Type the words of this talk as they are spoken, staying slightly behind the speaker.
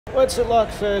What's it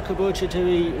like for Caboolture to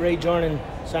be rejoining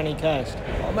Sunny Coast?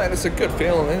 Oh, mate, it's a good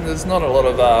feeling. There's not a lot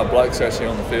of blokes actually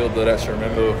on the field that actually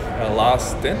remember our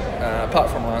last stint. Apart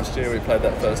from last year, we played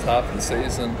that first half of the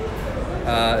season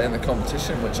in the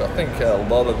competition, which I think a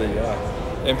lot of the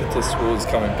impetus was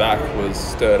coming back was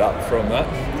stirred up from that.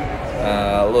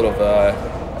 A lot of our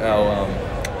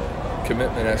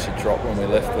commitment actually dropped when we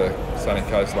left the Sunny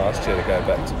Coast last year to go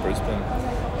back to Brisbane.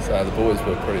 So the boys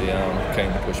were pretty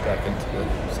keen to push back into the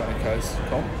Sunny Coast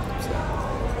comp.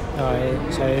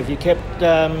 So have you kept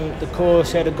the core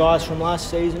set of guys from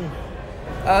last season?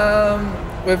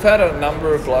 We've had a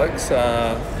number of blokes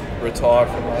retire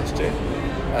from last year,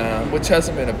 which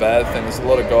hasn't been a bad thing. There's a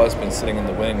lot of guys been sitting in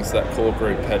the wings. That core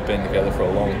group had been together for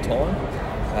a long time,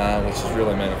 which has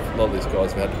really meant a lot of these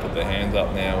guys have had to put their hands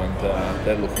up now, and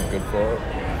they're looking good for it.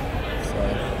 So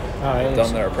they've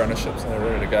done their apprenticeships and they're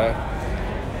ready to go.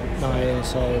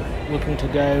 So looking to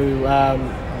go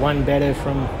one better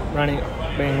from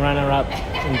being runner-up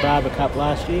in Barber Cup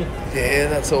last year? Yeah,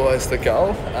 that's always the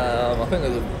goal. I think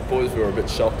the boys were a bit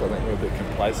shocked. I think we were a bit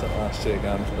complacent last year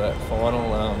going to that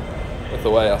final. With the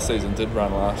way our season did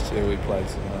run last year, we played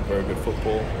some very good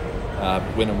football.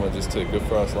 Wynnum were just too good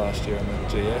for us last year in the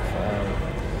GF.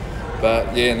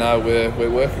 But yeah, no,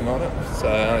 we're working on it. So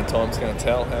only time's going to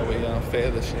tell how we fare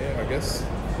this year, I guess.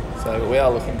 So we are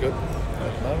looking good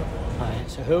at the moment.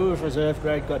 So who have reserve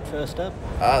grade got first up?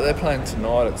 They're playing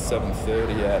tonight at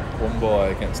 7:30 at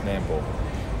Woombye against Nambour.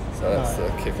 So that's the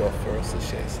kick-off for us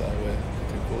this year. So we're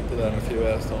looking forward to that in a few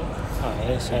hours'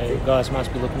 time. So you guys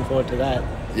must be looking forward to that.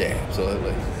 Yeah,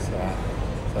 absolutely. So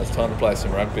it's time to play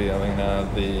some rugby. I mean,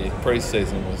 the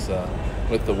pre-season was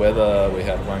with the weather. We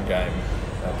had one game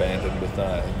abandoned with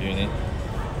uni.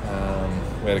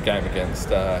 We had a game against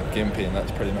Gympie, and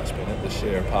that's pretty much been it this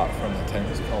year, apart from the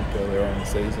tennis comp earlier on in the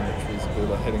season, which was a bit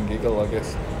of a head and giggle, I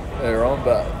guess, earlier on.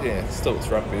 But yeah, still it's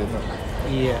rugby, isn't it?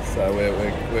 Yeah. So we're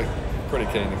pretty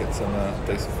keen to get some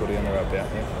decent footy on the rugby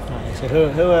out there. So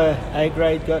who are A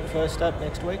grade got first up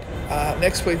next week?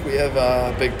 Next week we have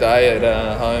a big day at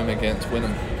home against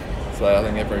Wynnum. So I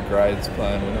think every grade's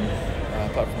playing Wynnum,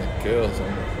 apart from the girls.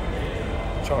 I'm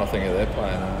trying to think who they're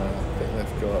playing. I think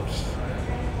they've got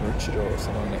Richard or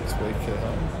someone next week at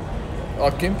home.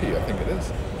 Gympie, I think it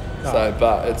is. So,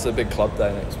 but it's a big club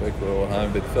day next week. We're all at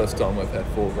home. But the first time we've had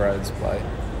 4 grades play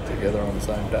together on the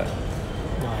same day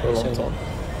for a long time.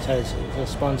 So the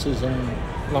sponsors and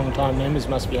long-time members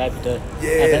must be happy to have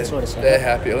that sort of setup. They're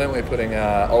happy. I think we're putting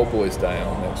Old Boys Day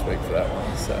on next week for that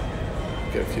one. So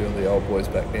get a few of the old boys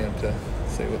back down to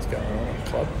see what's going on in the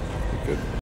club. Be good.